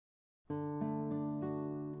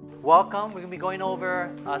Welcome. We're going to be going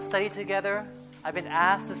over a study together. I've been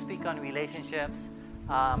asked to speak on relationships.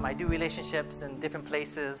 I do relationships in different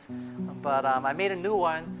places, but I made a new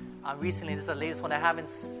one recently. This is the latest one. I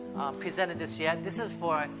haven't presented this yet. This is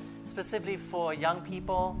specifically for young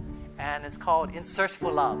people, and it's called In Search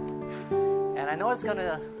for Love. And I know it's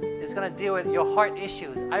gonna deal with your heart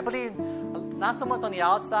issues. I believe not so much on the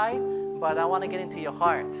outside, but I want to get into your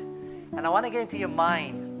heart, and I want to get into your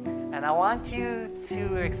mind. And I want you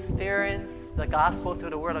to experience the gospel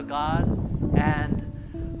through the Word of God and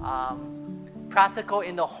practical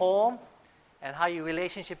in the home and how your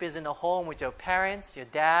relationship is in the home with your parents, your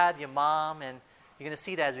dad, your mom, and you're going to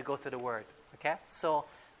see that as we go through the Word. Okay? So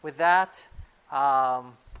with that,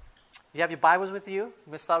 you have your Bibles with you.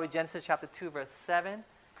 We're going to start with Genesis chapter 2, verse 7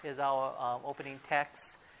 is our opening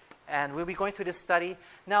text. And we'll be going through this study.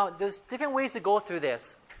 Now, there's different ways to go through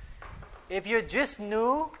this. If you're just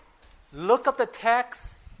new, look up the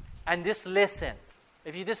text and just listen.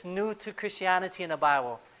 If you're just new to Christianity and the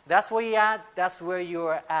Bible, that's where you're at, that's where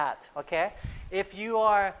you're at, okay? If you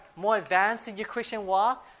are more advanced in your Christian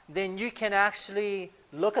walk, then you can actually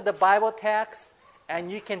look at the Bible text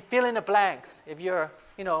and you can fill in the blanks. If you're,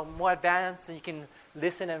 more advanced, and you can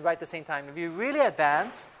listen and write at the same time. If you're really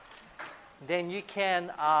advanced, then you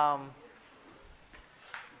can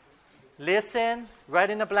listen, write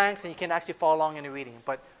in the blanks, and you can actually follow along in the reading.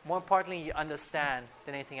 But more importantly, you understand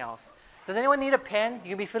than anything else. Does anyone need a pen? You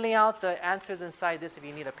can be filling out the answers inside this if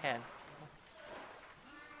you need a pen.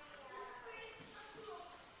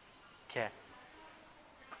 Okay.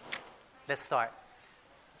 Let's start.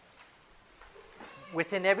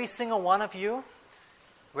 Within every single one of you,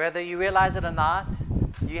 whether you realize it or not,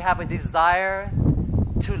 you have a desire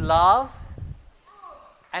to love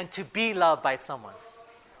and to be loved by someone.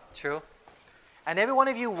 True? And every one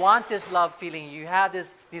of you want this love feeling. You have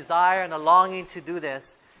this desire and a longing to do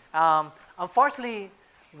this. Unfortunately,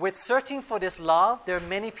 with searching for this love, there are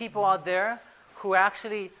many people out there who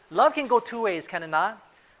actually, love can go two ways, can it not?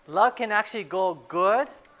 Love can actually go good,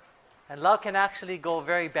 and love can actually go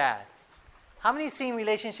very bad. How many have seen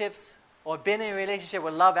relationships or been in a relationship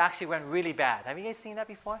where love actually went really bad? Have you guys seen that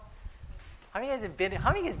before? How many of you guys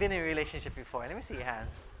have been in a relationship before? Let me see your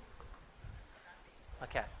hands.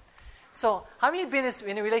 Okay. So, how many have been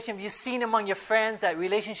in a relationship you've seen among your friends that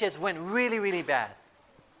relationships went really, really bad?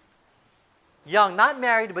 Young, not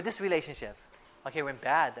married, but this relationships. Okay, went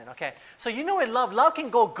bad then. Okay. So in love can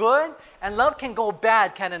go good and love can go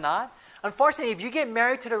bad, can it not? Unfortunately, if you get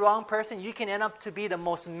married to the wrong person, you can end up to be the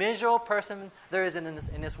most miserable person there is in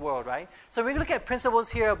this world, right? So we look at principles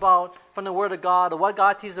here from the Word of God, or what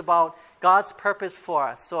God teaches about God's purpose for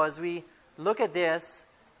us. So as we look at this,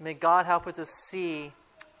 may God help us to see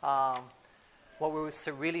what we're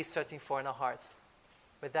really searching for in our hearts.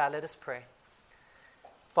 With that, let us pray.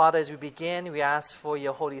 Father, as we begin, we ask for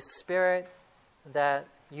your Holy Spirit that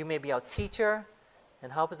you may be our teacher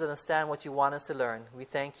and help us understand what you want us to learn. We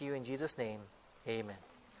thank you in Jesus' name. Amen.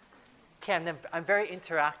 Okay, I'm very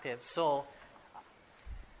interactive, so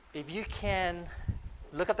if you can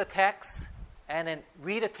look up the text and then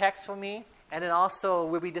read a text for me, and then also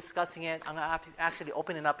we'll be discussing it. I'm going to actually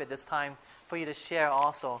open it up at this time for you to share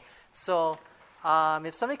also. So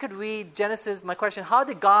if somebody could read Genesis, my question, how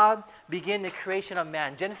did God begin the creation of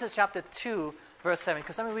man? Genesis chapter 2, verse 7.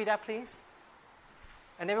 Could somebody read that, please?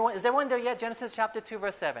 And is everyone there yet? Genesis chapter 2,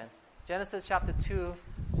 verse 7. Genesis chapter 2,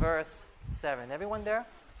 verse 7. Everyone there?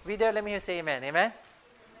 Read there. Let me hear you say amen. Amen? Amen.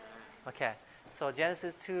 Okay. So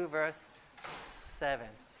Genesis 2, verse 7.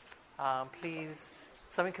 Please,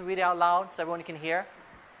 somebody can read it out loud so everyone can hear.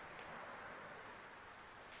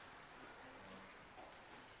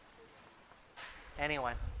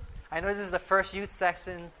 Anyone? I know this is the first youth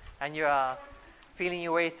section and you're feeling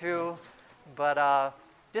your way through, but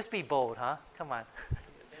just be bold, huh? Come on.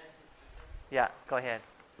 Yeah, go ahead.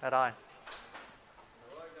 Right on.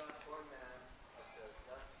 The Lord God formed man of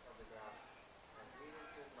the dust of the ground and breathed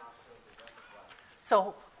into his nostrils the breath of life.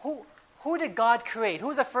 So who did God create?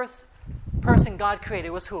 Who's the first person God created?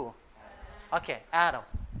 It was who? Adam. Okay, Adam.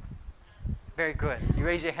 Very good. You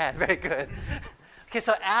raise your hand. Very good. Okay,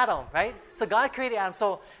 so Adam, right? So God created Adam.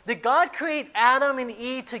 So did God create Adam and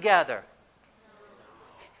Eve together?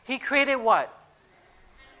 He created what?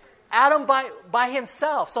 Adam by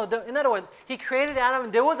himself. So in other words, he created Adam.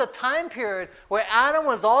 And there was a time period where Adam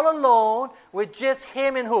was all alone with just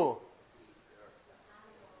him and who?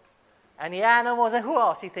 And the Adam was, and who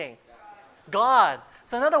else you think? God.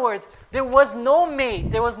 So in other words, there was no mate.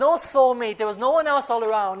 There was no soulmate. There was no one else all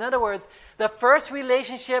around. In other words, the first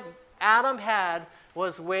relationship Adam had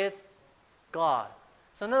was with God.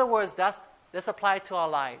 So in other words, that's applied to our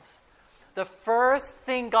lives. the first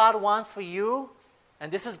thing God wants for you,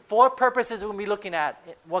 and this is 4 purposes we'll be looking at,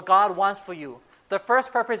 what God wants for you. The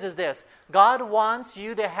first purpose is this. God wants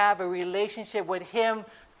you to have a relationship with Him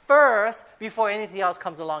first before anything else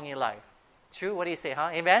comes along in your life. True? What do you say, huh?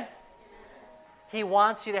 Amen? He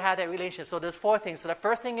wants you to have that relationship. So there's 4 things. So the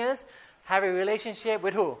first thing is, have a relationship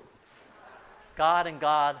with who? God and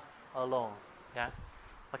God alone. Yeah?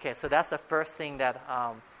 Okay, so that's the first thing that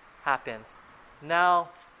happens. Now,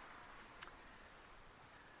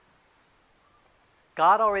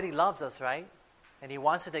 God already loves us, right? And He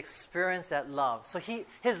wants you to experience that love. So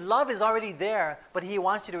His love is already there, but He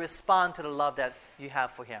wants you to respond to the love that you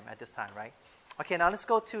have for Him at this time, right? Okay, now let's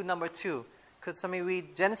go to number 2. Could somebody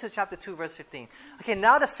read Genesis chapter 2, verse 15? Okay,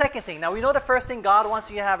 now the second thing. Now we know the first thing, God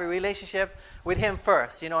wants you to have a relationship with Him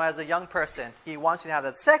first. You know, as a young person, He wants you to have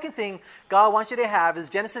that. Second thing God wants you to have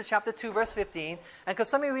is Genesis chapter 2, verse 15. And could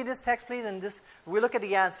somebody read this text, please? And we look at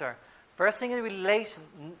the answer. First thing is relation.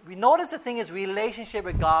 We notice the thing is relationship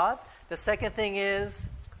with God. The second thing is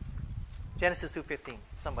Genesis 2:15.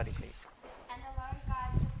 Somebody, please. And the Lord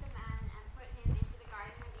God took the man and put him into the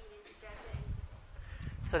Garden of Eden to dress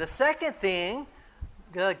it. So the second thing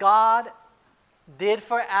that God did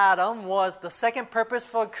for Adam was the second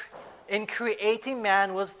purpose in creating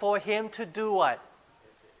man was for him to do what?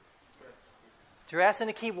 Dress and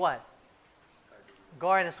to keep what?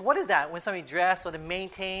 Garden. So what is that? When somebody dress or to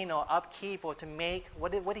maintain or upkeep or to make,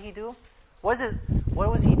 what did he do? What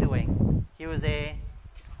was he doing? He was a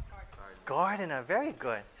gardener. Very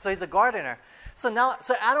good. So he's a gardener. So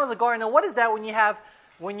Adam was a gardener. What is that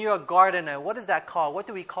when you're a gardener? What is that called? What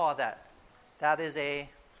do we call that? That is a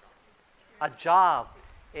job,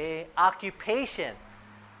 a occupation.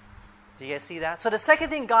 Do you guys see that? So the second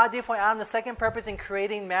thing God did for Adam, the second purpose in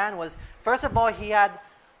creating man was, first of all,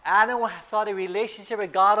 Adam saw the relationship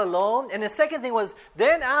with God alone. And the second thing was,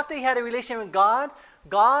 then after he had a relationship with God,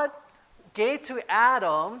 God gave to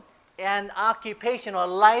Adam an occupation or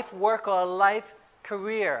life work or a life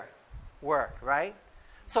career work, right?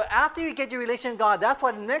 So after you get your relationship with God, that's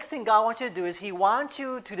what the next thing God wants you to do is He wants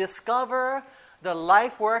you to discover the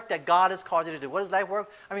life work that God has called you to do. What is life work?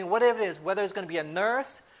 I mean, whatever it is, whether it's going to be a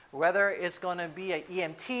nurse, whether it's going to be an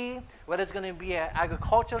EMT, whether it's going to be an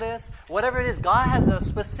agriculturalist, whatever it is, God has a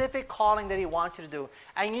specific calling that He wants you to do.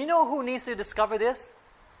 And you know who needs to discover this?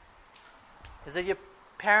 Is it your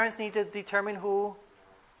parents need to determine who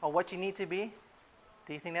or what you need to be?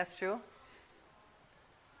 Do you think that's true?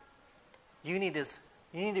 You need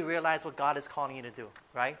to realize what God is calling you to do,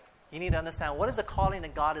 right? You need to understand what is the calling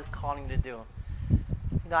that God is calling you to do.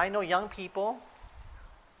 Now, I know young people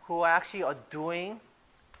who actually are doing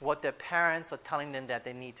what their parents are telling them that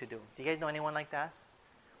they need to do. Do you guys know anyone like that?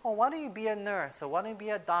 Oh, why don't you be a nurse? Or why don't you be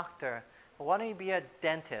a doctor? Or why don't you be a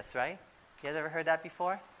dentist, right? You guys ever heard that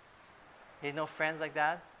before? You know friends like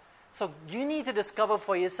that? So you need to discover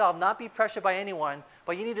for yourself, not be pressured by anyone,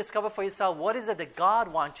 but you need to discover for yourself what is it that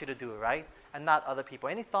God wants you to do, right? And not other people.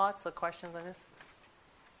 Any thoughts or questions on this?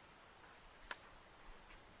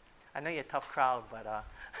 I know you're a tough crowd, but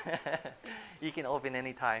you can open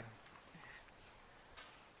any time.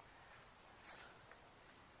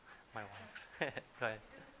 My wife. Go ahead.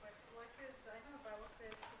 I know the Bible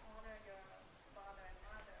says to honor your father and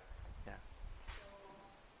mother. Yeah.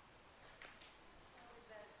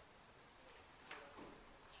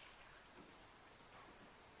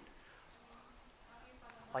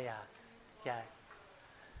 Oh yeah, yeah.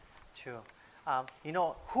 True. You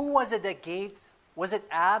know, who was it that gave? Was it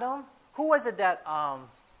Adam? Who was it that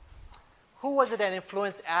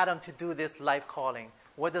influenced Adam to do this life calling?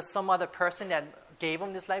 Was there some other person that gave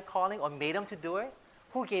him this life calling or made him to do it?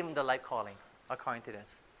 Who gave him the life calling, according to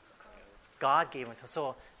this? God gave it to us.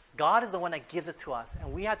 So God is the one that gives it to us,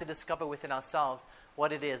 and we have to discover within ourselves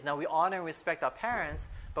what it is. Now, we honor and respect our parents,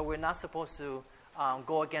 but we're not supposed to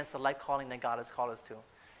go against the life calling that God has called us to.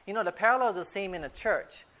 You know, the parallel is the same in the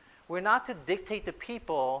church. We're not to dictate to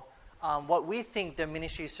people what we think their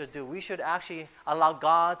ministry should do. We should actually allow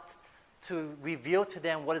God to reveal to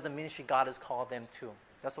them what is the ministry God has called them to.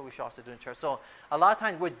 That's what we should also do in church. So a lot of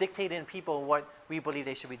times we're dictating people what we believe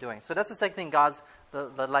they should be doing. So that's the second thing, God's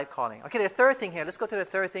the life calling. Okay, the third thing here. Let's go to the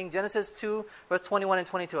third thing. Genesis 2, verse 21 and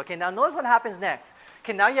 22. Okay, now notice what happens next.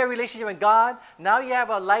 Okay, now you have a relationship with God. Now you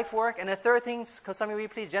have a life work. And the third thing, could somebody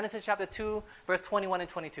read, please? Genesis chapter 2, verse 21 and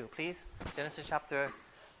 22, please. Genesis chapter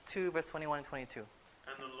 2, verse 21 and 22.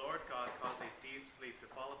 And the Lord God caused a deep sleep to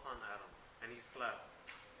fall upon Adam, and he slept.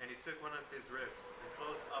 And he took one of his ribs and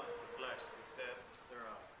closed up the flesh instead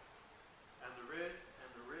thereof. And the rib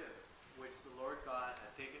which the Lord God had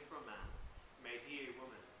taken from man, made he a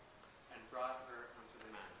woman, and brought her unto the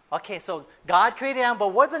man. Okay, so God created Adam,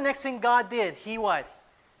 but what's the next thing God did? He what?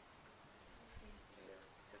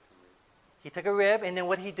 He took a rib, and then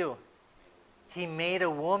what did he do? He made a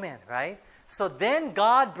woman, right? So then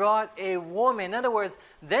God brought a woman. In other words,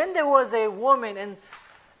 then there was a woman, and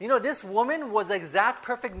this woman was the exact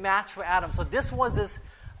perfect match for Adam. So this was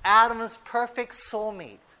Adam's perfect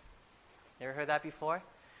soulmate. You ever heard that before?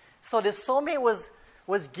 So this soulmate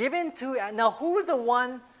was given to, now who's the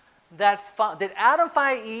one that did Adam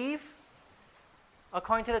find Eve?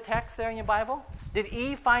 According to the text there in your Bible? Did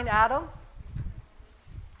Eve find Adam?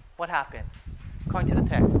 What happened? According to the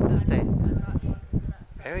text, what does it say?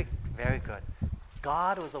 Very, very good.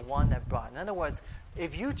 God was the one that brought. In other words,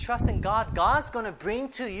 if you trust in God, God's going to bring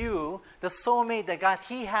to you the soulmate that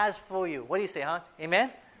He has for you. What do you say, huh? Amen?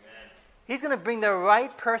 Amen. He's going to bring the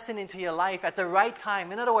right person into your life at the right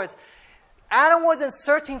time. In other words, Adam wasn't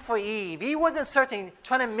searching for Eve. He wasn't searching,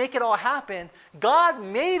 trying to make it all happen. God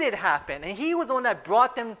made it happen. And He was the one that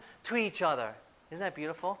brought them to each other. Isn't that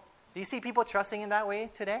beautiful? Do you see people trusting in that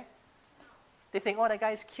way today? They think, oh, that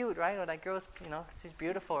guy's cute, right? Or that girl's, she's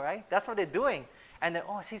beautiful, right? That's what they're doing. And then,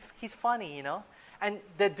 oh, he's funny, And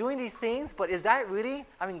they're doing these things, but is that really,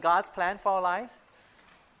 God's plan for our lives?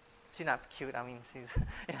 She's not cute, she's...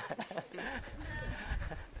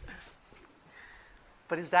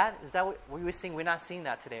 But is that what we were seeing? We're not seeing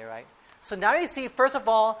that today, right? So now you see, first of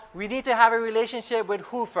all, we need to have a relationship with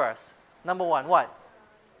who first? Number one, what?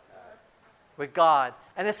 With God.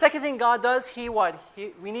 And the second thing God does,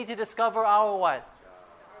 we need to discover our what?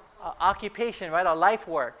 Occupation, right? Our life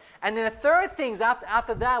work. And then the third thing,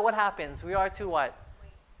 after that, what happens? We are to what?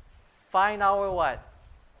 Find our what?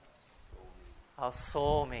 Our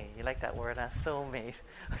soulmate. You like that word, huh? Soulmate.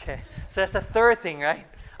 Okay. So that's the third thing, right?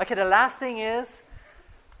 Okay, the last thing is,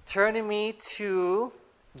 turning me to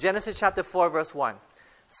Genesis chapter 4, verse 1.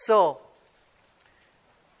 So,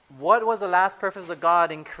 what was the last purpose of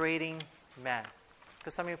God in creating man?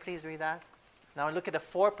 Could somebody please read that? Now look at the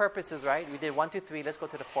 4 purposes, right? We did 1, 2, 3. Let's go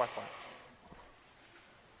to the 4th one.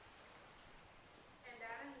 And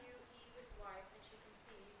Adam knew Eve his wife, and she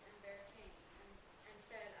conceived and bare Cain, and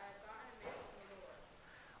said, I have gotten a man from the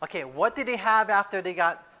Lord. Okay, what did they have after they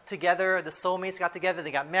got together? The soulmates got together,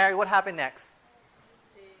 they got married. What happened next?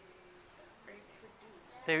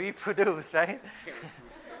 They reproduced, right?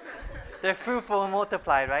 They're fruitful and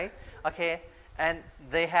multiplied, right? Okay, and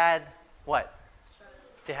they had what?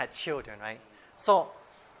 They had children, right? So,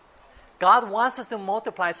 God wants us to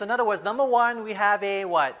multiply. So in other words, number one, we have a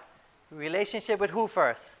what? Relationship with who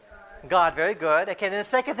first? God, very good. Okay, then the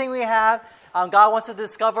second thing we have, God wants to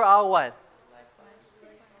discover our what?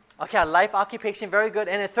 Okay, our life occupation, very good.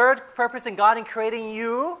 And the third purpose in God in creating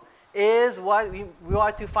you is what? We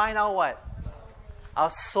are to find our what? Our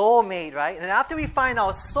soulmate, right? And after we find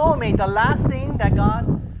our soulmate, the last thing that God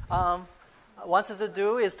wants us to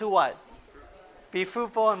do is to what? Be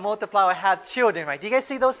fruitful and multiply or have children, right? Do you guys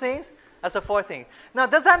see those things? That's the 4th thing. Now,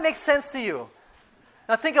 does that make sense to you?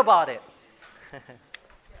 Now, think about it.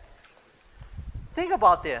 Think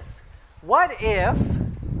about this. What if...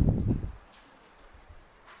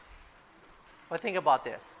 Well, think about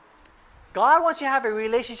this. God wants you to have a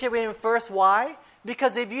relationship with Him first. Why?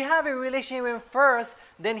 Because if you have a relationship with Him first,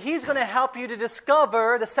 then He's going to help you to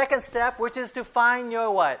discover the second step, which is to find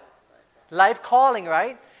your what? Life calling,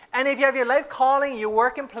 right? And if you have your life calling, your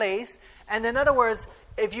working place, and in other words,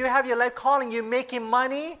 if you have your life calling, you're making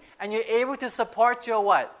money, and you're able to support your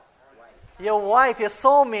what? Your wife, your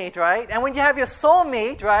soulmate, right? And when you have your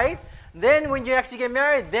soulmate, right, then when you actually get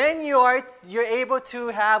married, then you're able to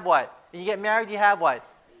have what? You get married, you have what?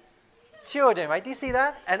 Children, right? Do you see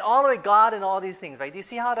that? And all the way God and all these things, right? Do you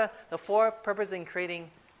see how the 4 purposes in creating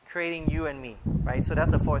you and me, right? So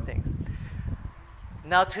that's the 4 things.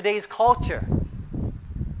 Now today's culture,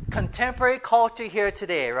 contemporary culture here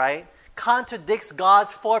today, right, contradicts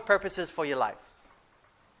God's 4 purposes for your life.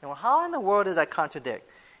 Now, how in the world does that contradict?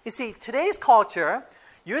 You see, today's culture,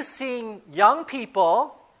 you're seeing young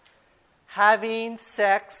people having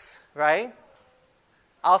sex, right,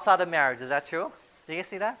 outside of marriage. Is that true? Do you guys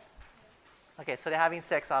see that? Okay, so they're having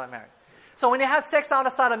sex out of marriage. So when they have sex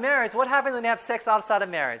outside of marriage, what happens when they have sex outside of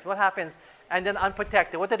marriage? What happens? And then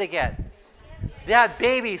unprotected, what do they get? They have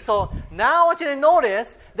babies. So now I want you to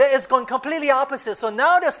notice that it's going completely opposite. So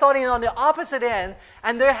now they're starting on the opposite end,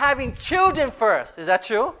 and they're having children first. Is that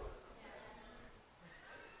true?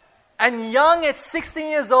 And young at 16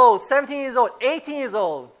 years old, 17 years old, 18 years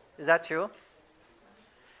old. Is that true?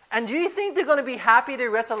 And do you think they're going to be happy the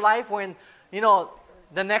rest of life when,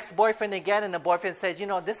 the next boyfriend they get and the boyfriend says,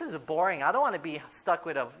 this is boring. I don't want to be stuck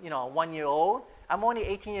with a 1-year-old. I'm only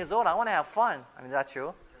 18 years old. I want to have fun. Is that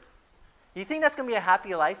true? You think that's going to be a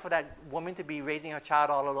happy life for that woman to be raising her child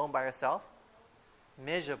all alone by herself?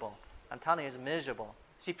 Miserable. I'm telling you, it's miserable.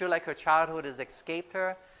 She feels like her childhood has escaped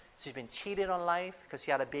her. She's been cheated on life because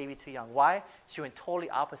she had a baby too young. Why? She went totally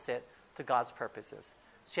opposite to God's purposes.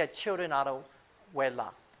 She had children out of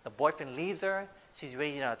wedlock. The boyfriend leaves her. She's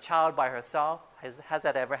raising a child by herself. Has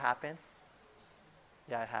that ever happened?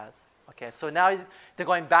 Yeah, it has. Okay, so now they're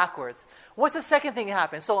going backwards. What's the second thing that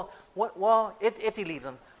happened? So, it leads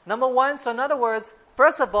them. Number one, so in other words,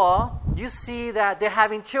 first of all, you see that they're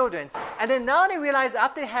having children. And then now they realize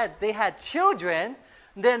after they had children,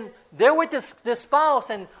 then they're with this spouse.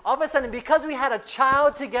 And all of a sudden, because we had a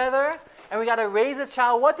child together, and we got to raise a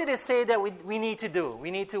child, what did it say that we need to do?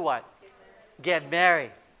 We need to what? Get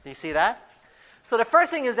married. Do you see that? So the first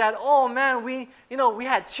thing is that, oh man, we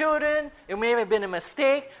had children. It may have been a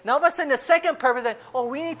mistake. Now all of a sudden, the second purpose is,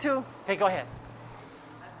 we need to. Hey, go ahead.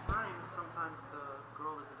 At times, sometimes the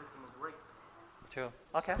girl is a victim of rape. True.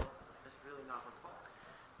 Okay. So it's really not her fault.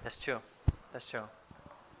 That's true. That's true.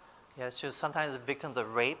 Yeah, it's true. Sometimes the victims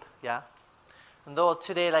of rape. Yeah. And though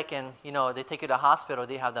today, like they take you to the hospital,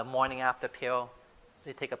 they have the morning after pill.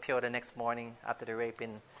 They take a pill the next morning after the rape,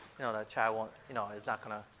 and the child won't, is not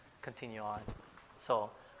going to continue on.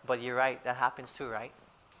 So, but you're right, that happens too, right?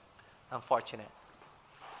 Unfortunate.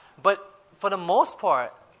 But for the most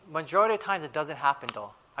part, majority of the times it doesn't happen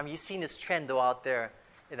though. I mean, you've seen this trend though out there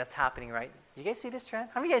that's happening, right? You guys see this trend?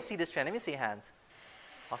 How many of you guys see this trend? Let me see your hands.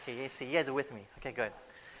 Okay, you guys see. You guys are with me. Okay, good.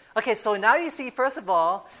 Okay, so now you see, first of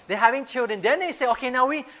all, they're having children. Then they say, okay, now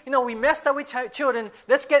we messed up with children.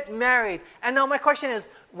 Let's get married. And now my question is,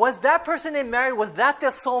 was that person they married, was that their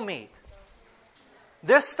soulmate?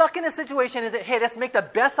 They're stuck in a situation and say, hey, let's make the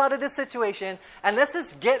best out of this situation and let's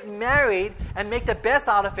just get married and make the best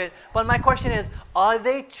out of it. But my question is, are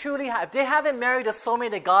they truly happy? If they haven't married a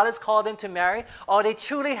soulmate that God has called them to marry, are they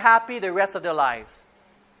truly happy the rest of their lives?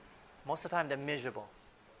 Most of the time, they're miserable.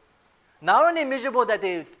 Not only miserable that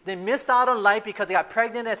they missed out on life because they got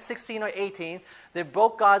pregnant at 16 or 18, they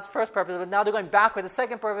broke God's first purpose, but now they're going backward. The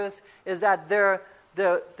second purpose is that they're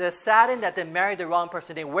saddened that they married the wrong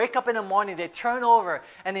person. They wake up in the morning, they turn over,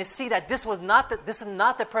 and they see that this is not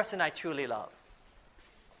the person I truly love.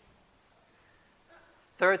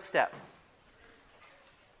 Third step.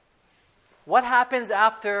 What happens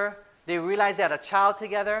after they realize they had a child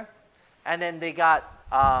together, and then they got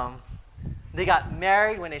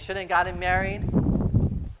married when they shouldn't have gotten married?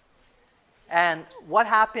 And what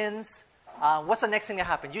happens? What's the next thing that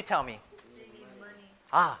happens? You tell me. They need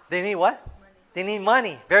money. They need what? They need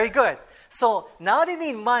money. Very good. So now they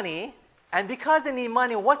need money, and because they need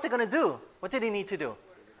money, what's they going to do? What do they need to do?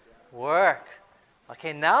 Work.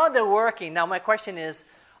 Okay, now they're working. Now my question is,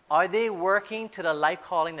 are they working to the life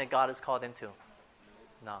calling that God has called them to?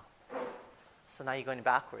 No. So now you're going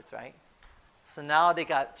backwards, right? So now they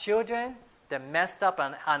got children, they're messed up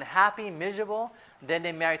and unhappy, miserable. Then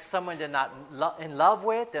they married someone they're not in love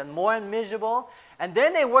with, they're more miserable. And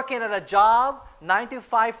then they're working at a job, 9 to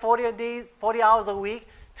 5, 40 hours a week,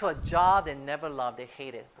 to a job they never loved, they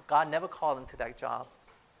hated. God never called them to that job.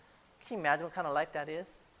 Can you imagine what kind of life that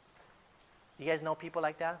is? You guys know people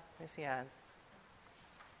like that? Let me see your hands.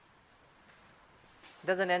 It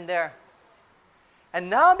doesn't end there. And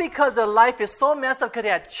now because their life is so messed up because they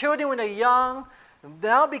had children when they're young,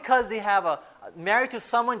 now because they have married to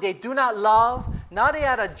someone they do not love, now they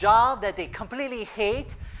had a job that they completely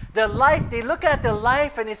hate, their life, they look at their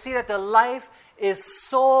life and they see that their life is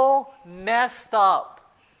so messed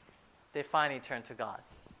up. They finally turn to God.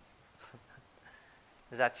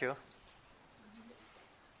 Is that true?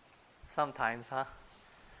 Sometimes, huh?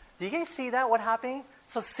 Do you guys see that, what happening?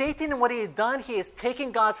 So Satan, what he has done, he has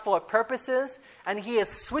taken God's four purposes and he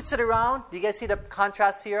has switched it around. Do you guys see the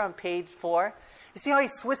contrast here on page 4? You see how he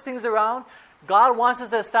switched things around? God wants us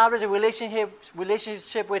to establish a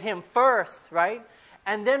relationship with him first, right?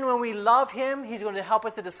 And then when we love him, he's going to help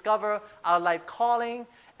us to discover our life calling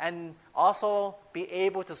and also be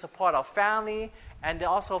able to support our family and then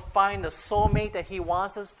also find the soulmate that he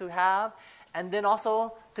wants us to have. And then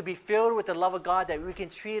also to be filled with the love of God, that we can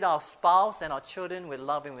treat our spouse and our children with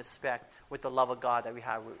love and respect, with the love of God that we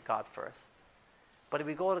have with God first. But if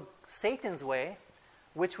we go to Satan's way,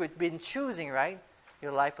 which we've been choosing, right,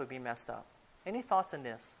 your life would be messed up. Any thoughts on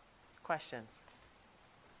this? Questions?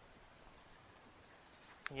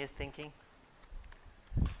 You guys thinking?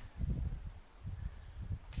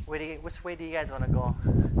 Which way do you guys want to go?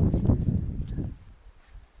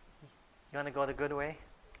 You want to go the good way?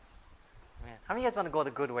 Man. How many of you guys want to go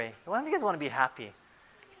the good way? How many of you guys want to be happy?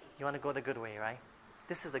 You want to go the good way, right?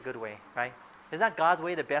 This is the good way, right? Isn't that God's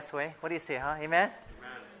way the best way? What do you say, huh? Amen? Amen.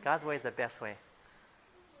 God's way is the best way.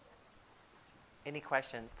 Any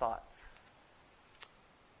questions, thoughts?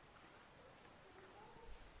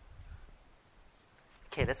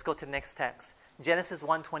 Okay, let's go to the next text. Genesis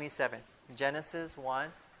 1:27. Genesis 1,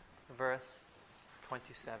 verse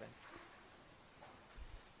 27.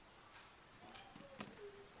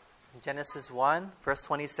 Genesis 1, verse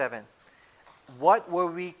 27. What were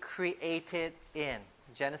we created in?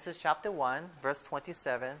 Genesis chapter 1, verse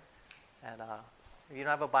 27. And if you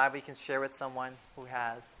don't have a Bible, you can share with someone who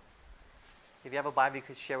has. If you have a Bible, you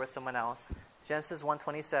could share with someone else. Genesis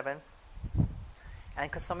 1:27.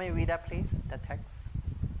 And could somebody read that, please? That text.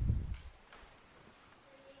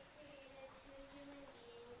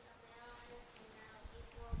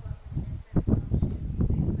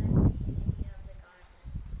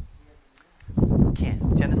 Okay,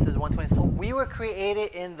 Genesis 1:20. So we were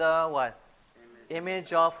created in the what?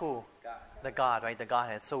 Image of who? God. The God, right? The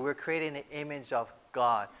Godhead. So we're created in the image of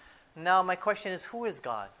God. Now my question is, who is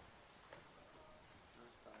God?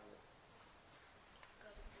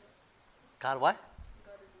 God what?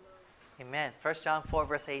 God is love. Amen. 1 John 4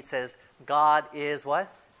 verse 8 says, God is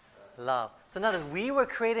what? Love. So notice, we were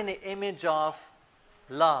created in the image of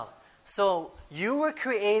love. So you were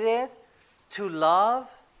created to love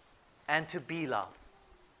and to be loved.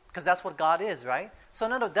 Because that's what God is, right? So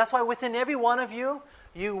notice, that's why within every one of you,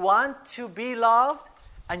 you want to be loved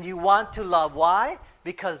and you want to love. Why?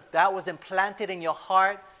 Because that was implanted in your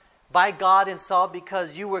heart by God Himself,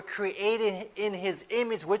 because you were created in His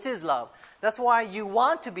image, which is love. That's why you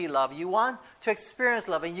want to be loved. You want to experience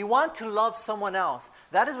love, and you want to love someone else.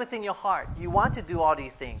 That is within your heart. You want to do all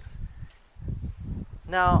these things.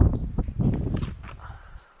 Now,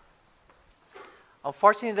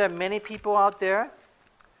 unfortunately, there are many people out there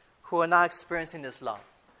who are not experiencing this love.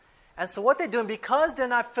 And so what they're doing, because they're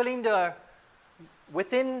not feeling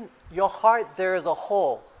within your heart, there is a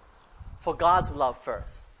hole for God's love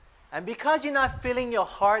first. And because you're not filling your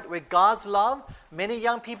heart with God's love, many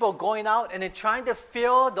young people are going out and they're trying to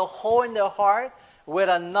fill the hole in their heart with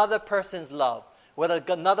another person's love, with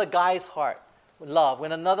another guy's heart love,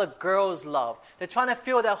 with another girl's love. They're trying to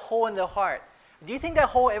fill that hole in their heart. Do you think that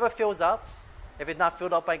hole ever fills up if it's not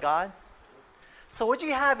filled up by God? So what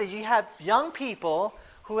you have is you have young people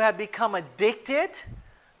who have become addicted,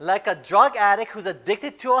 like a drug addict who's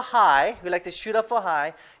addicted to a high, who like to shoot up a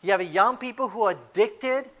high. You have young people who are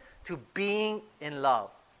addicted to being in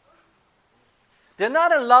love. They're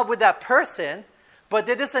not in love with that person, but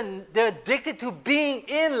they're addicted to being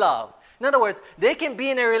in love. In other words, they can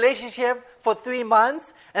be in a relationship for 3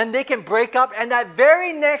 months and they can break up, and that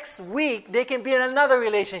very next week they can be in another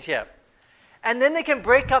relationship. And then they can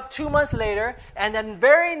break up 2 months later, and then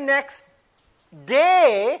very next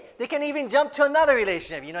day they can even jump to another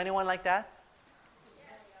relationship. You know anyone like that?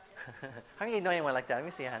 Yes. How many of you know anyone like that? Let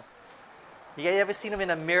me see your hand. You guys ever seen them in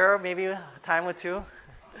a mirror maybe a time or two?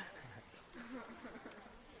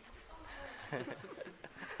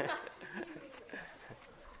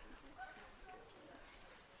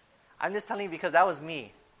 I'm just telling you because that was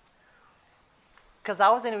me. Because I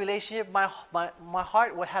was in a relationship, my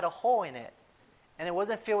heart had a hole in it. And it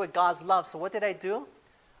wasn't filled with God's love. So what did I do?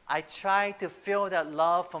 I tried to fill that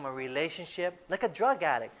love from a relationship like a drug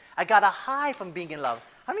addict. I got a high from being in love.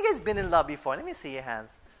 How many of you guys been in love before? Let me see your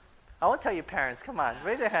hands. I won't tell your parents. Come on,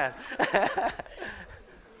 raise your hand.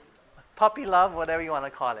 Puppy love, whatever you want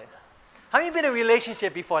to call it. How many of you been in a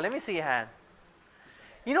relationship before? Let me see your hand.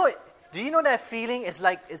 You know, do you know that feeling? It's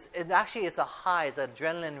like, it's a high, it's an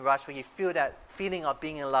adrenaline rush when you feel that feeling of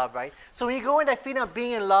being in love, right? So when you go in that feeling of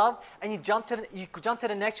being in love and you jump to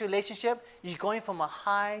the next relationship, you're going from a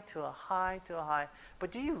high to a high to a high.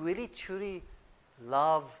 But do you really truly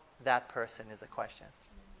love that person is the question.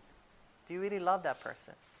 Do you really love that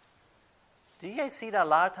person? Do you guys see that a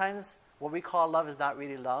lot of times what we call love is not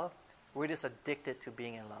really love? We're just addicted to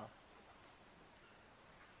being in love.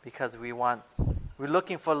 Because we're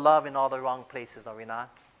looking for love in all the wrong places, are we not?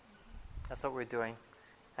 That's what we're doing.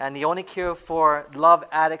 And the only cure for love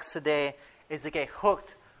addicts today is to get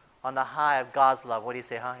hooked on the high of God's love. What do you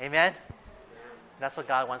say, huh? Amen? That's what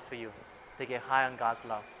God wants for you, to get high on God's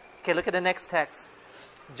love. Okay, look at the next text.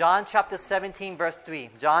 John chapter 17, verse 3.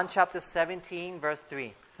 John chapter 17, verse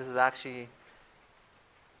 3. This is actually...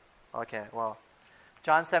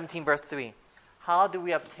 John 17, verse 3. How do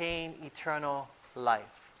we obtain eternal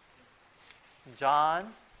life?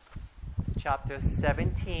 John chapter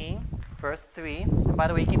 17, verse 3. And by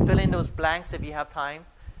the way, you can fill in those blanks if you have time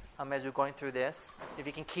as we're going through this. If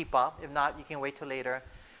you can keep up. If not, you can wait till later.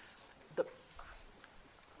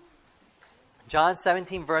 John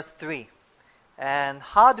 17, verse 3. And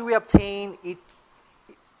how do we obtain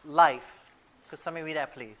life? Could somebody read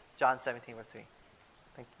that, please? John 17, verse 3.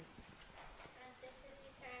 Thank you. And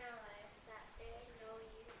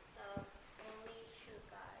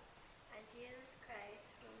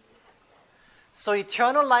So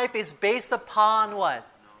eternal life is based upon what?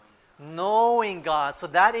 Knowing God. So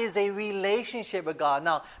that is a relationship with God.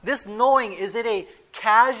 Now, this knowing, is it a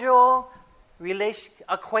casual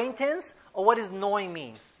acquaintance, or what does knowing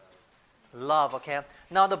mean? Love, okay?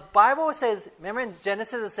 Now, the Bible says, remember in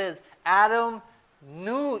Genesis it says, Adam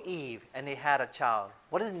knew Eve and they had a child.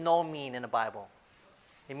 What does know mean in the Bible?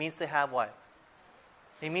 It means to have what?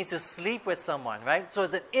 It means to sleep with someone, right? So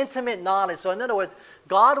it's an intimate knowledge. So in other words,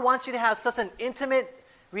 God wants you to have such an intimate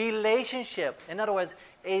relationship. In other words,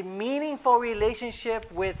 a meaningful relationship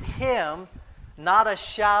with Him, not a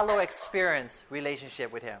shallow experience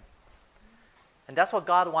relationship with Him. And that's what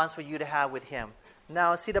God wants for you to have with Him.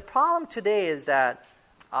 Now, see, the problem today is that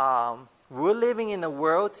we're living in a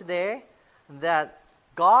world today that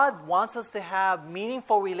God wants us to have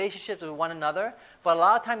meaningful relationships with one another, but a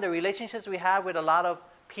lot of times the relationships we have with a lot of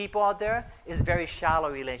people out there is very shallow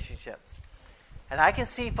relationships. And I can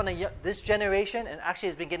see from this generation, and actually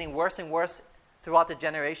it's been getting worse and worse throughout the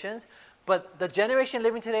generations, but the generation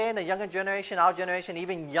living today and the younger generation, our generation,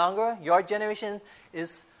 even younger, your generation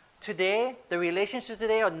is today, the relationships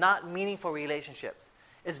today are not meaningful relationships.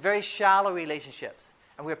 It's very shallow relationships.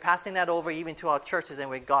 And we're passing that over even to our churches and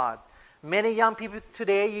with God. Many young people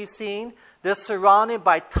today, you've seen, they're surrounded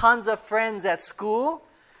by tons of friends at school,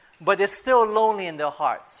 but they're still lonely in their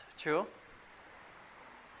hearts. True?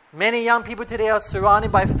 Many young people today are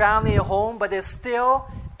surrounded by family at home, but they're still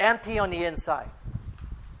empty on the inside.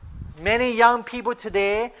 Many young people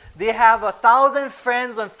today, they have 1,000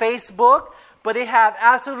 friends on Facebook, but they have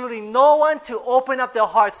absolutely no one to open up their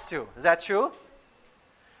hearts to. Is that true?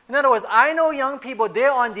 In other words, I know young people,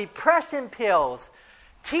 they're on depression pills,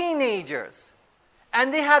 teenagers,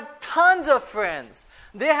 and they have tons of friends.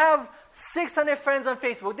 They have 600 friends on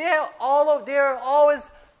Facebook. They're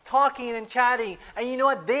always talking and chatting. And you know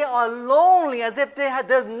what? They are lonely as if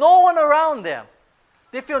there's no one around them.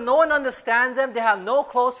 They feel no one understands them. They have no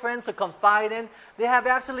close friends to confide in. They have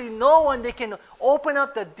absolutely no one they can open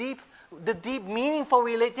up the deep, meaningful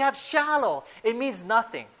relationship. They have shallow. It means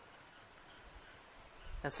nothing.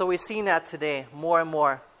 And so we're seeing that today more and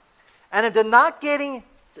more. And if they're not getting,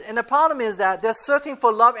 and the problem is that they're searching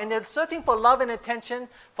for love, and they're searching for love and attention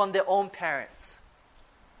from their own parents.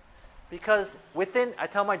 Because I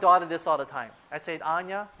tell my daughter this all the time. I say,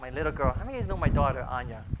 Anya, my little girl, how many of you know my daughter,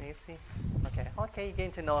 Anya? Can you see? Okay, you're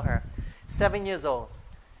getting to know her. 7 years old.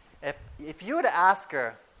 If you were to ask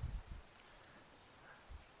her,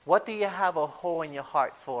 what do you have a hole in your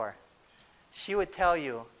heart for? She would tell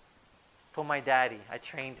you, for my daddy. I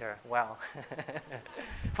trained her well.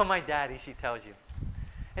 For my daddy, she tells you.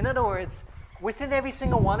 In other words, within every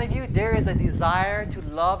single one of you, there is a desire to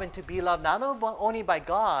love and to be loved, not only by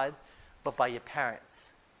God, but by your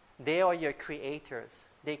parents. They are your creators.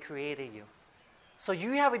 They created you. So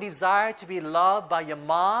you have a desire to be loved by your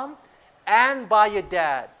mom and by your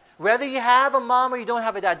dad. Whether you have a mom or you don't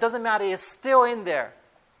have a dad, doesn't matter. It's still in there.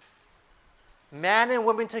 Man and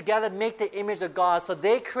woman together make the image of God. So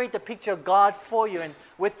they create the picture of God for you. And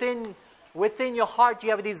within your heart,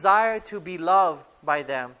 you have a desire to be loved by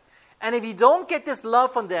them. And if you don't get this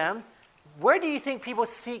love from them, where do you think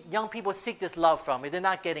young people seek this love from if they're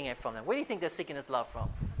not getting it from them? Where do you think they're seeking this love from?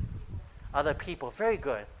 Other people. Very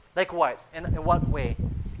good. Like what? In what way?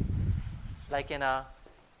 Like in a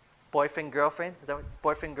boyfriend-girlfriend? Is that what,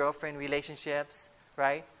 boyfriend-girlfriend relationships,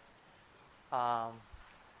 right?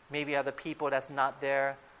 Maybe other people that's not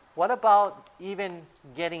there. What about even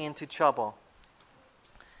getting into trouble?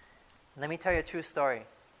 Let me tell you a true story.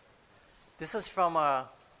 This is from a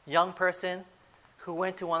young person who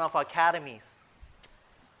went to one of our academies.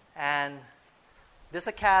 And this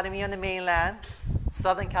academy on the mainland,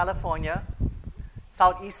 Southern California,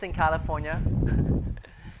 Southeastern California.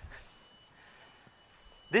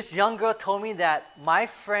 This young girl told me that my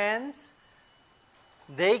friends,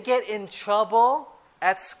 they get in trouble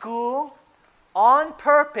at school on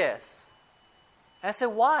purpose. And I said,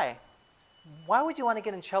 why? Why would you want to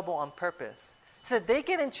get in trouble on purpose? He said, they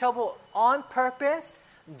get in trouble on purpose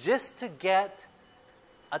just to get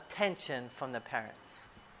attention from the parents.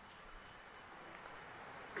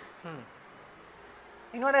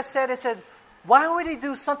 You know what I said? I said, why would they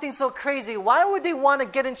do something so crazy? Why would they want to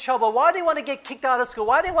get in trouble? Why do they want to get kicked out of school?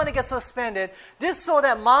 Why do they want to get suspended? Just so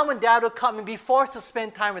that mom and dad would come and be forced to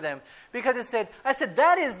spend time with them. Because I said,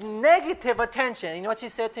 that is negative attention. You know what she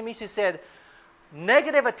said to me? She said,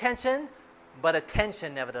 negative attention, but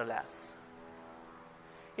attention nevertheless.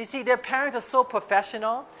 You see, their parents are so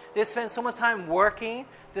professional. They spend so much time working.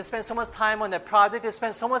 They spend so much time on their project. They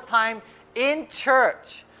spend so much time in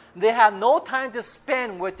church. They have no time to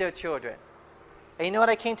spend with their children. And you know what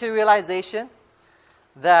I came to the realization?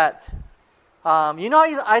 That You know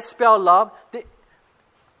how I spell love?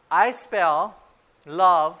 I spell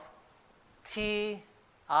love Time.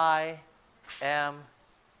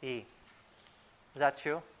 Is that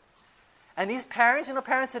true? And these parents,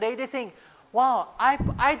 parents today, they think, wow,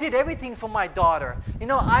 I did everything for my daughter.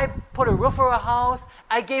 I put a roof over her house.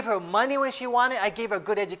 I gave her money when she wanted. I gave her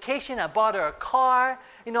good education. I bought her a car.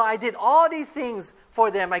 I did all these things for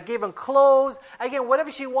them. I gave them clothes. I gave her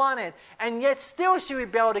whatever she wanted. And yet still she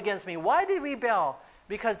rebelled against me. Why did she rebel?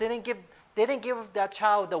 Because they didn't give that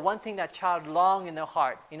child the one thing that child longed in their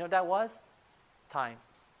heart. You know what that was? Time.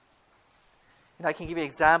 I can give you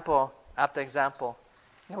example after example.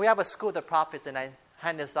 We have a school of the prophets, and I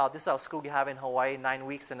hand this out. This is our school we have in Hawaii, 9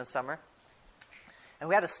 weeks in the summer. And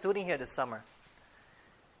we had a student here this summer.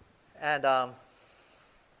 And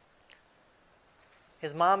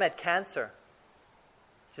his mom had cancer.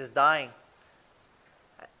 She's dying.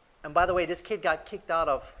 And by the way, this kid got kicked out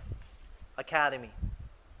of academy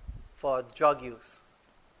for drug use.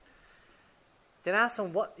 Then I asked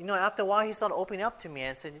him, after a while he started opening up to me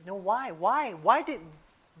and said, why?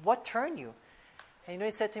 What turned you? And he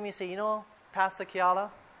said to me, Pastor Keala,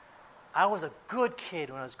 I was a good kid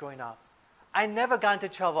when I was growing up. I never got into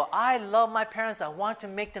trouble. I love my parents. I want to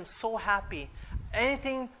make them so happy.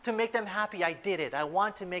 Anything to make them happy, I did it. I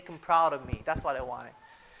want to make them proud of me. That's what I wanted.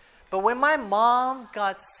 But when my mom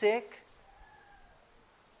got sick,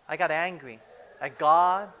 I got angry at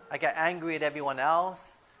God. I got angry at everyone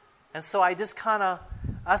else. And so I just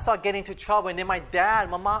I started getting into trouble. And then my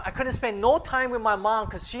mom, I couldn't spend no time with my mom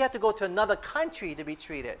because she had to go to another country to be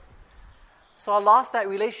treated. So I lost that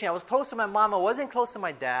relationship. I was close to my mom. I wasn't close to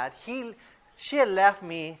my dad. She had left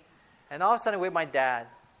me, and all of a sudden with my dad.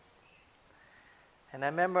 And I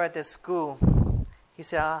remember at this school, he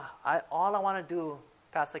said, all I want to do,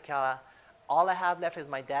 Pastor Keala, all I have left is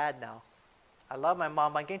my dad now. I love my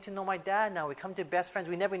mom. I'm getting to know my dad now. We come to best friends.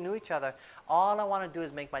 We never knew each other. All I want to do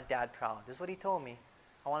is make my dad proud. This is what he told me.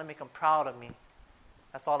 I want to make him proud of me.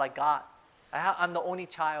 That's all I got. I'm the only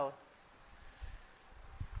child.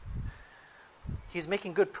 He's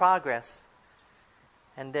making good progress.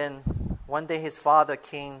 And then one day his father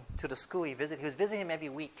came to the school. He was visiting him every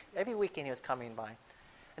week. Every weekend he was coming by.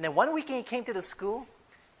 And then one weekend he came to the school,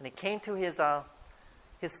 and he came to his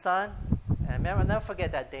son. And I'll never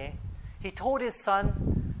forget that day. He told his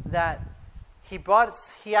son that he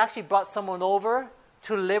actually brought someone over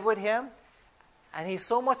to live with him. And he's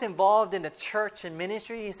so much involved in the church and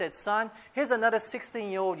ministry. He said, son, here's another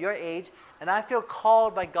 16-year-old your age, and I feel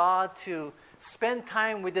called by God to spend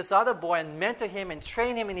time with this other boy and mentor him and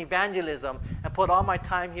train him in evangelism and put all my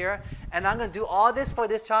time here. And I'm going to do all this for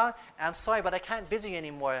this child. And I'm sorry, but I can't visit you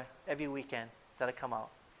anymore every weekend that I come out.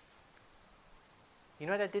 You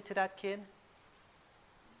know what I did to that kid?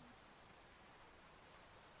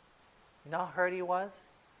 You know how hurt he was?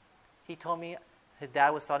 He told me his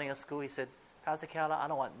dad was starting a school. He said, Pastor Keala, I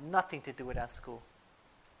don't want nothing to do with that school.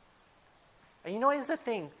 And here's the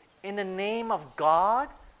thing. In the name of God,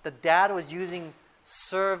 the dad was using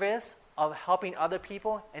service of helping other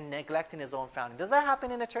people and neglecting his own family. Does that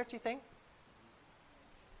happen in the church, you think?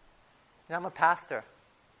 And I'm a pastor.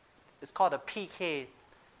 It's called a PK.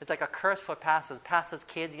 It's like a curse for pastors. Pastors'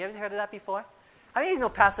 kids. You ever heard of that before? How many of you know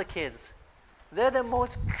pastor kids? They're the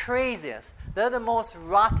most craziest. They're the most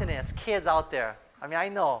rottenest kids out there. I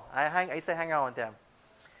know. I used to hang out with them.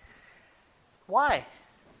 Why?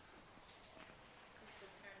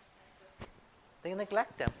 They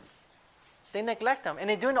neglect them. They neglect them. And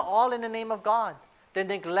they're doing it all in the name of God. They're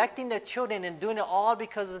neglecting their children and doing it all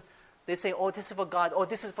because they say, oh, this is for God. Oh,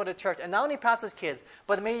 this is for the church. And not only pastors' kids,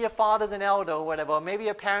 but maybe your father's an elder or whatever. Or maybe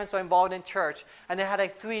your parents are involved in church. And they had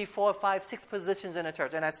like 3, 4, 5, 6 positions in the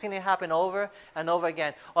church. And I've seen it happen over and over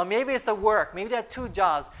again. Or maybe it's the work. Maybe they have 2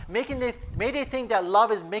 jobs. Maybe they think that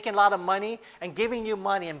love is making a lot of money and giving you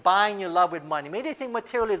money and buying you love with money. Maybe they think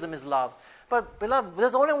materialism is love. But beloved,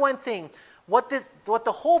 there's only one thing. What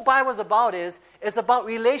the whole Bible is about is about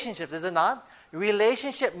relationships, is it not?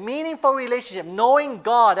 Relationship, meaningful relationship, knowing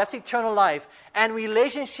God, that's eternal life, and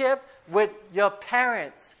relationship with your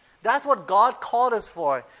parents. That's what God called us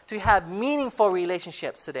for, to have meaningful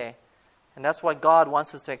relationships today. And that's what God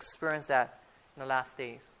wants us to experience that in the last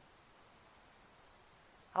days.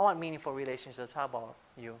 I want meaningful relationships. How about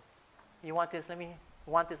you? You want this? Let me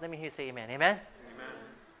hear you say amen. Amen? Amen.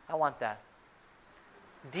 I want that.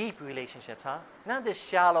 Deep relationships, huh? Not this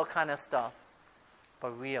shallow kind of stuff,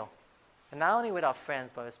 but real. And not only with our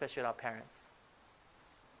friends, but especially with our parents.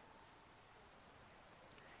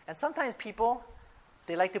 And sometimes people,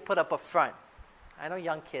 they like to put up a front. I know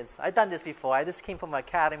young kids. I've done this before. I just came from an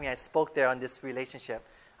academy. I spoke there on this relationship.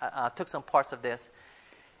 I took some parts of this.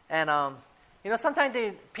 And You know, sometimes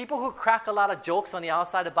people who crack a lot of jokes on the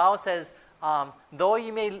outside, the Bible says, though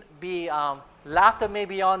you may be, laughter may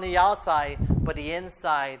be on the outside, but the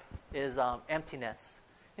inside is emptiness.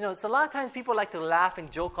 You know, so a lot of times people like to laugh and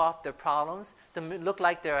joke off their problems to look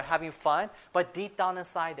like they're having fun, but deep down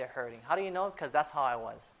inside they're hurting. How do you know? Because that's how I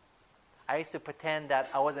was. I used to pretend that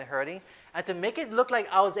I wasn't hurting, and to make it look like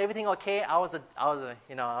I was everything okay, I was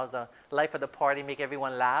the life of the party, make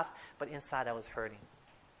everyone laugh, but inside I was hurting.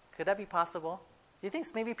 Could that be possible? Do you think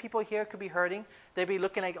maybe people here could be hurting? They'd be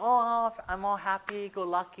looking like, oh, I'm all happy, go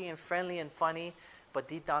lucky, and friendly and funny, but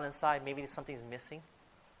deep down inside, maybe something's missing.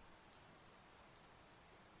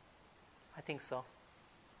 I think so.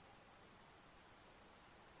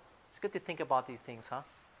 It's good to think about these things, huh?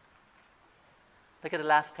 Look at the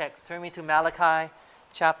last text. Turn me to Malachi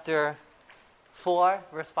chapter 4,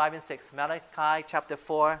 verse 5 and 6. Malachi chapter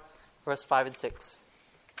 4, verse 5 and 6.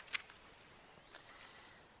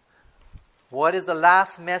 What is the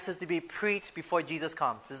last message to be preached before Jesus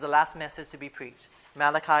comes? This is the last message to be preached.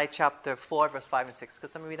 Malachi chapter 4, verse 5 and 6. Could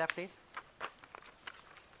somebody read that, please?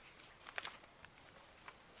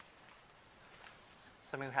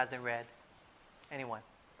 Somebody who hasn't read. Anyone?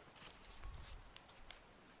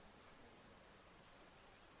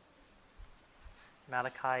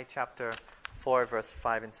 Malachi chapter 4, verse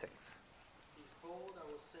 5 and 6. Behold, I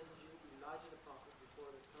will send you Elijah the prophet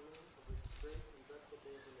before the coming of the great and dreadful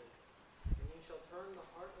day of the Lord. And he shall turn the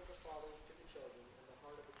heart of the fathers to the children, and the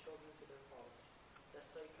heart of the children to their fathers,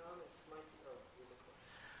 lest I come and smite the earth with a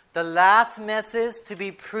curse. The last message to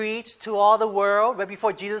be preached to all the world right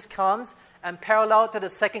before Jesus comes and parallel to the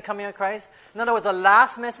second coming of Christ. In other words, the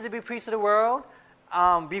last message to be preached to the world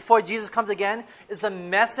before Jesus comes again is the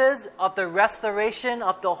message of the restoration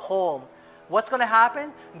of the home. What's going to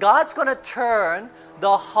happen? God's going to turn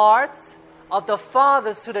the hearts of the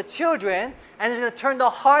fathers to the children, and He's going to turn the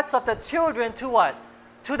hearts of the children to what?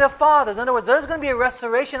 To the fathers. In other words, there's going to be a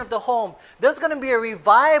restoration of the home. There's going to be a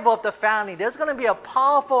revival of the family. There's going to be a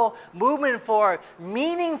powerful movement for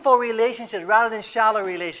meaningful relationships rather than shallow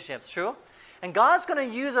relationships. True? And God's going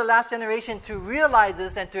to use the last generation to realize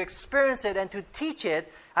this and to experience it and to teach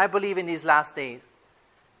it, I believe, in these last days.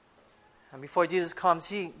 And before Jesus comes,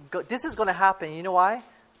 this is going to happen. You know why?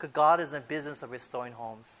 Because God is in the business of restoring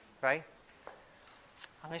homes, right?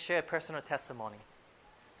 I'm going to share a personal testimony.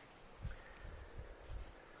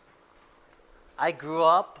 I grew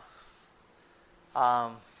up,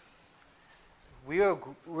 we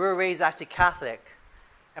were raised actually Catholic.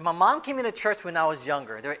 And my mom came into church when I was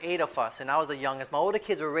younger. There were 8 of us, and I was the youngest. My older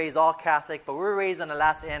kids were raised all Catholic, but we were raised on the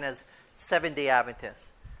last end as Seventh-day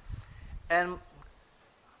Adventists. And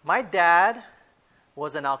my dad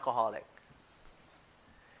was an alcoholic.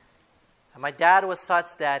 And my dad was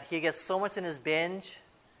such that he gets so much in his binge.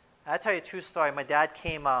 I'll tell you a true story. My dad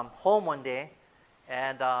came home one day,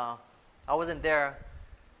 and I wasn't there.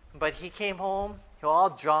 But he came home, he was all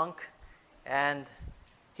drunk, and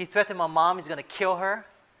he threatened my mom he's going to kill her.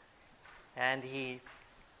 And he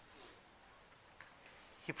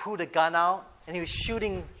pulled a gun out, and he was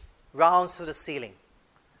shooting rounds through the ceiling.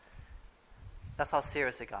 That's how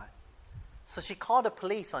serious it got. So she called the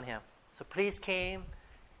police on him. So police came,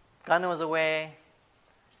 gun was away.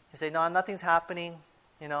 He said, no, nothing's happening,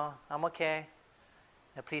 I'm okay.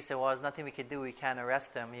 The police said, well, there's nothing we can do, we can't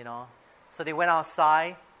arrest him, So they went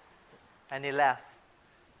outside, and they left.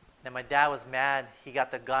 Then my dad was mad, he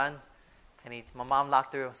got the gun, and my mom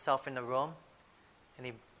locked herself in the room,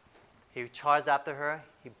 and he charged after her.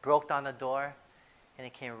 He broke down the door, and he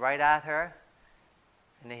came right at her,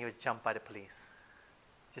 and then he was jumped by the police.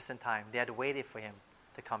 Just in time. They had waited for him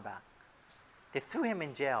to come back. They threw him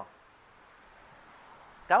in jail.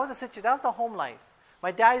 That was the situation. That was the home life.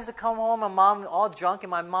 My dad used to come home, my mom all drunk, and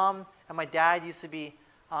my mom and my dad used to be,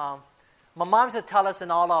 my mom used to tell us in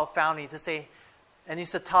all our family to say, and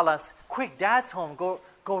used to tell us, quick, Dad's home, go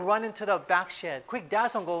run into the back shed. Quick,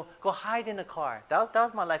 Dad's home, go hide in the car. That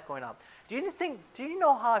was my life growing up. Do you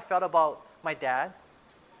know how I felt about my dad?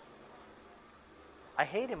 I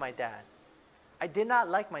hated my dad. I did not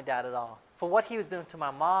like my dad at all. For what he was doing to my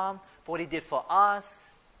mom, for what he did for us.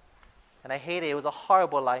 And I hated it. It was a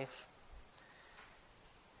horrible life.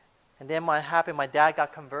 And then what happened, my dad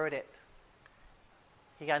got converted.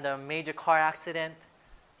 He got in a major car accident.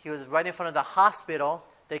 He was right in front of the hospital.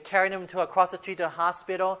 They carried him across the street to the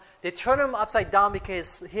hospital. They turned him upside down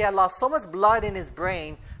because he had lost so much blood in his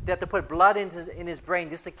brain. They had to put blood in his brain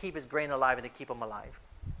just to keep his brain alive and to keep him alive.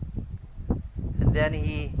 And then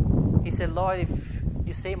he said, Lord, if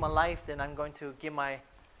you save my life, then I'm going to give my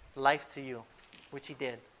life to you, which he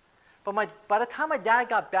did. But by the time my dad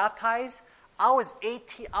got baptized, I was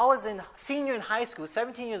 18. I was senior in high school,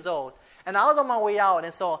 17 years old. And I was on my way out,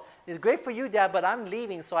 and so it's great for you, Dad, but I'm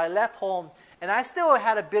leaving. So I left home, and I still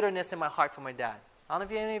had a bitterness in my heart for my dad. I don't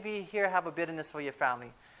know if any of you here have a bitterness for your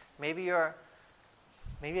family. Maybe your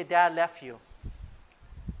dad left you.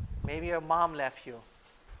 Maybe your mom left you.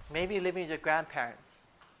 Maybe you're living with your grandparents.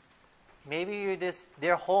 Maybe you're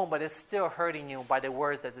they're home, but it's still hurting you by the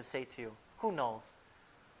words that they say to you. Who knows?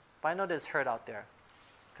 But I know there's hurt out there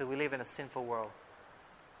because we live in a sinful world.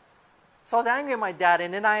 So I was angry at my dad,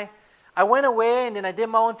 and then I went away, and then I did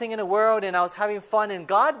my own thing in the world, and I was having fun, and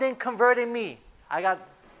God then converted me. I got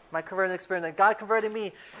my conversion experience, and God converted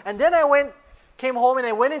me. And then came home, and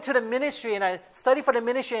I went into the ministry, and I studied for the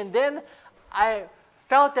ministry, and then I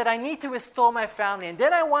felt that I need to restore my family. And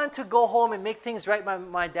then I wanted to go home and make things right with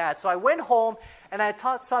my dad. So I went home, and I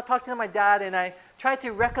started talking to my dad, and I tried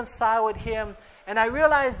to reconcile with him. And I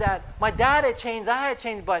realized that my dad had changed, I had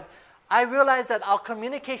changed, but I realized that our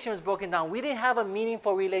communication was broken down. We didn't have a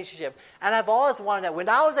meaningful relationship. And I've always wanted that. When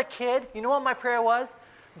I was a kid, you know what my prayer was?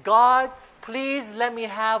 God, please let me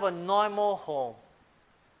have a normal home.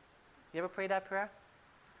 You ever prayed that prayer?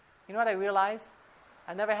 You know what I realized?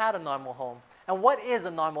 I never had a normal home. And what is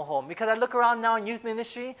a normal home? Because I look around now in youth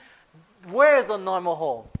ministry, where is the normal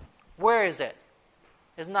home? Where is it?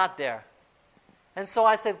 It's not there. And so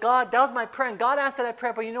I said, God, that was my prayer, and God answered that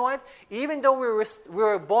prayer. But you know what? Even though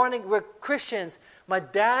we're Christians, my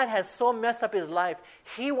dad has so messed up his life.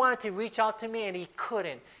 He wanted to reach out to me, and he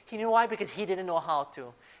couldn't. You know why? Because he didn't know how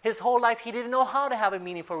to. His whole life, he didn't know how to have a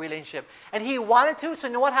meaningful relationship. And he wanted to, so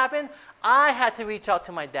you know what happened? I had to reach out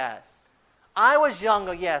to my dad. I was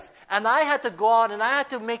younger, yes, and I had to go out, and I had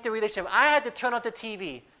to make the relationship. I had to turn on the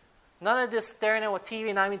TV. None of this staring at a TV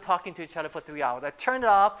and not even talking to each other for 3 hours. I turned it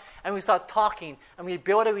off, and we started talking, and we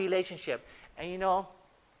built a relationship. And you know,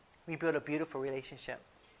 we built a beautiful relationship.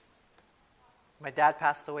 My dad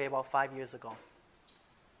passed away about 5 years ago.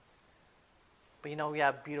 But you know, we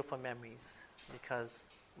have beautiful memories because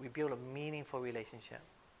we built a meaningful relationship.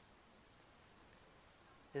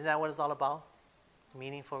 Isn't that what it's all about?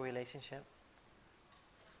 Meaningful relationship.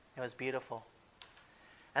 It was beautiful.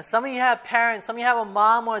 And some of you have parents, some of you have a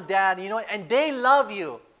mom or a dad, you know, and they love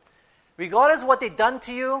you. Regardless of what they've done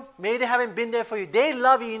to you, maybe they haven't been there for you. They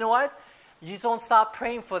love you, you know what? You don't stop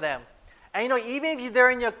praying for them. And you know, even if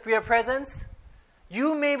they're in your presence,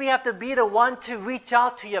 you maybe have to be the one to reach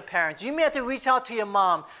out to your parents. You may have to reach out to your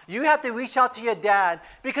mom. You have to reach out to your dad.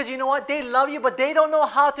 Because you know what? They love you, but they don't know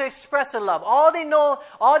how to express the love. All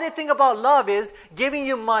they think about love is giving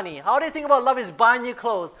you money. All they think about love is buying you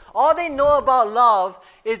clothes. All they know about love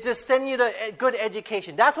is just sending you to a good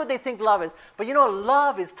education. That's what they think love is. But you know,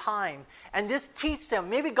 love is time. And just teach them.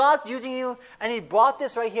 Maybe God's using you, and He brought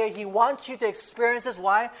this right here. He wants you to experience this.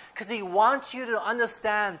 Why? Because He wants you to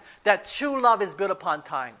understand that true love is built upon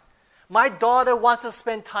time. My daughter wants to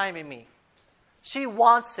spend time with me. She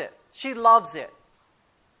wants it. She loves it.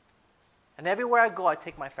 And everywhere I go, I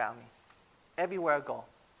take my family. Everywhere I go.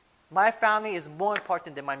 My family is more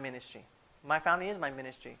important than my ministry. My family is my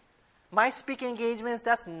ministry. My speaking engagements,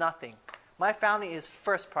 that's nothing. My family is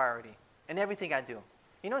first priority in everything I do.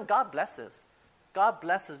 You know, God blesses. God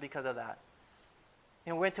blesses because of that.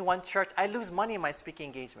 You know, we went to one church. I lose money in my speaking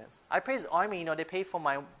engagements. I praise Army. You know, they pay for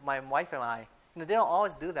my wife and I. You know, they don't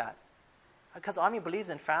always do that. Because Army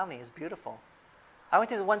believes in family. It's beautiful. I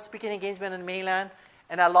went to one speaking engagement in the mainland,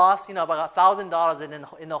 and I lost, you know, about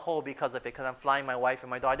 $1,000 in the hole because of it, because I'm flying my wife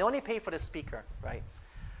and my daughter. They only pay for the speaker, right?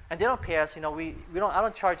 And they don't pay us. You know, I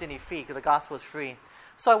don't charge any fee because the gospel is free.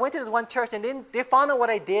 So I went to this one church, and then they found out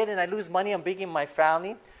what I did, and I lose money on being my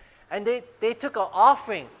family. And they took an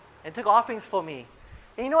offering, and took offerings for me.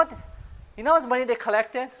 And you know what? You know how much money they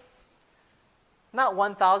collected? Not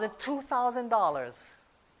 $1,000, $2,000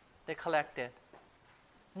 they collected.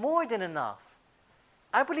 More than enough.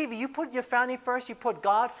 I believe if you put your family first, you put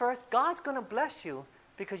God first, God's going to bless you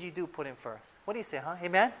because you do put Him first. What do you say, huh?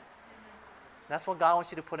 Amen? That's what God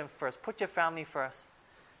wants you to put Him first. Put your family first.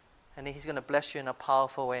 And then He's going to bless you in a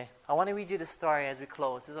powerful way. I want to read you the story as we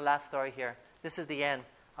close. This is the last story here. This is the end.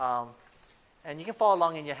 And you can follow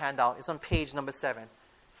along in your handout. It's on page number 7.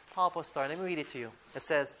 Powerful story. Let me read it to you. It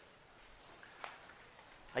says,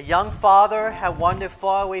 a young father had wandered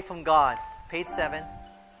far away from God. Page 7.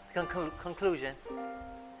 Conclusion.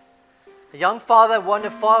 A young father had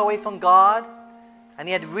wandered far away from God, and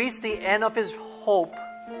he had reached the end of his hope.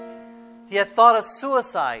 He had thought of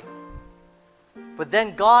suicide. But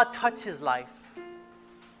then God touched his life.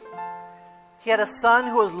 He had a son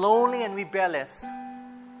who was lonely and rebellious.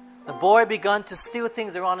 The boy began to steal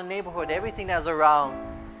things around the neighborhood, everything that was around,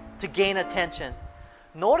 to gain attention.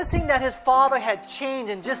 noticing that his father had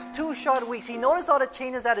changed in just 2 short weeks. He noticed all the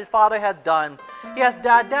changes that his father had done. He asked,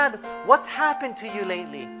 Dad, what's happened to you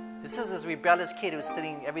lately? This is this rebellious kid who's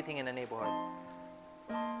stealing everything in the neighborhood.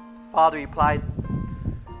 Father replied,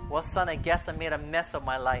 well, son, I guess I made a mess of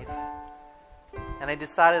my life. And I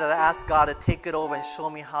decided that I asked God to take it over and show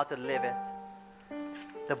me how to live it.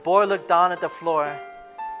 The boy looked down at the floor.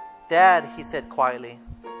 Dad, he said quietly,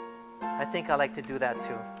 I think I'd like to do that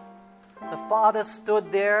too. The father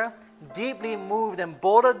stood there, deeply moved, and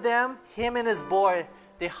both of them, him and his boy,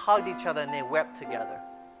 they hugged each other and they wept together.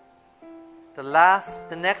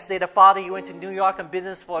 The next day, the father, he went to New York on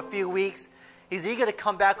business for a few weeks. He's eager to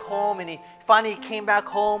come back home, and he finally came back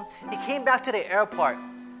home. He came back to the airport.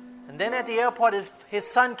 And then at the airport, his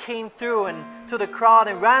son came through and to the crowd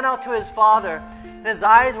and ran out to his father. And his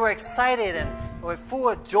eyes were excited and were full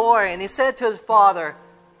of joy. And he said to his father,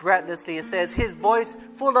 breathlessly, it says, his voice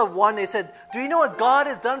full of wonder, he said, do you know what God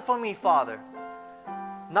has done for me, Father?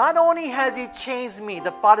 Not only has he changed me,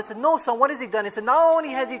 the father said, no, son, what has he done? He said, not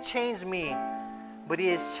only has he changed me, but he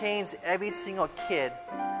has changed every single kid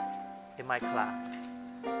in my class.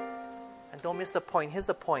 And don't miss the point. Here's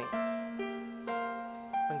the point.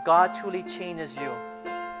 When God truly changes you,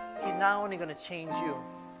 he's not only going to change you,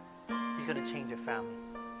 he's going to change your family.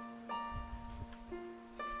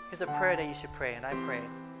 Here's a prayer that you should pray, and I pray,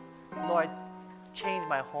 Lord, change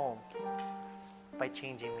my home by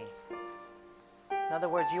changing me. In other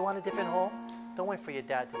words, you want a different home? Don't wait for your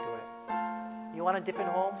dad to do it. You want a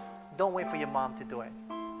different home? Don't wait for your mom to do it.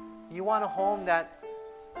 You want a home that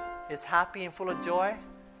is happy and full of joy?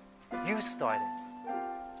 You start it.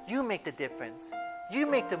 You make the difference. You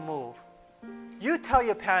make the move. You tell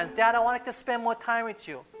your parents, Dad, I want to spend more time with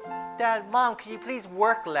you. Dad, Mom, can you please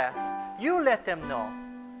work less? You let them know.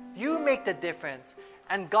 You make the difference.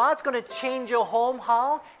 And God's going to change your home.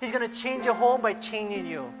 How? He's going to change your home by changing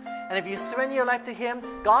you. And if you surrender your life to Him,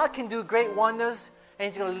 God can do great wonders, and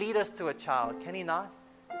He's going to lead us through a child. Can He not?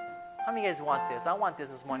 How many of you guys want this? I want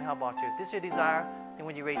this morning. How about you? If this is your desire, then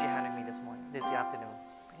would you raise your hand at me this afternoon?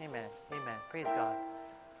 Amen. Amen. Praise God.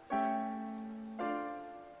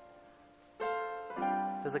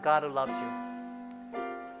 There's a God who loves you.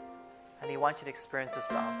 And He wants you to experience His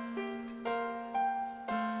love.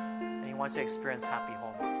 And He wants you to experience happy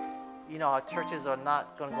homes. You know, our churches are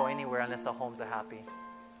not going to go anywhere unless our homes are happy.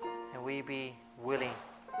 And will you be willing,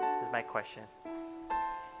 is my question.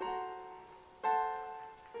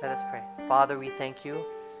 Let us pray. Father, we thank you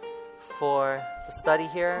for the study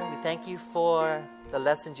here. We thank you for the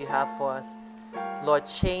lessons you have for us. Lord,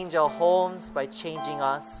 change our homes by changing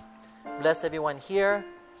us. Bless everyone here.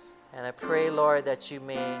 And I pray, Lord, that you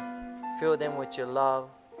may fill them with your love.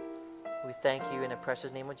 We thank you in the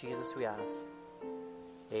precious name of Jesus we ask.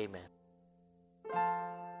 Amen.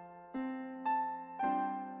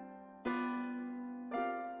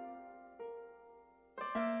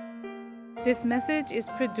 This message is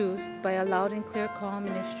produced by A Loud and Clear Call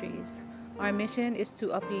Ministries. Our mission is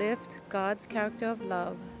to uplift God's character of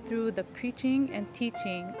love through the preaching and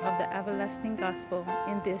teaching of the everlasting gospel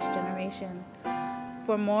in this generation.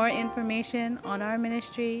 For more information on our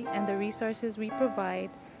ministry and the resources we provide,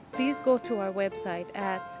 please go to our website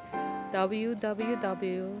at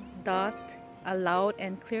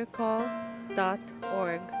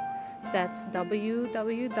www.aloudandclearcall.org. That's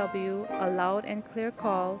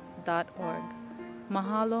www.aloudandclearcall.org.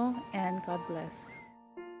 Mahalo and God bless.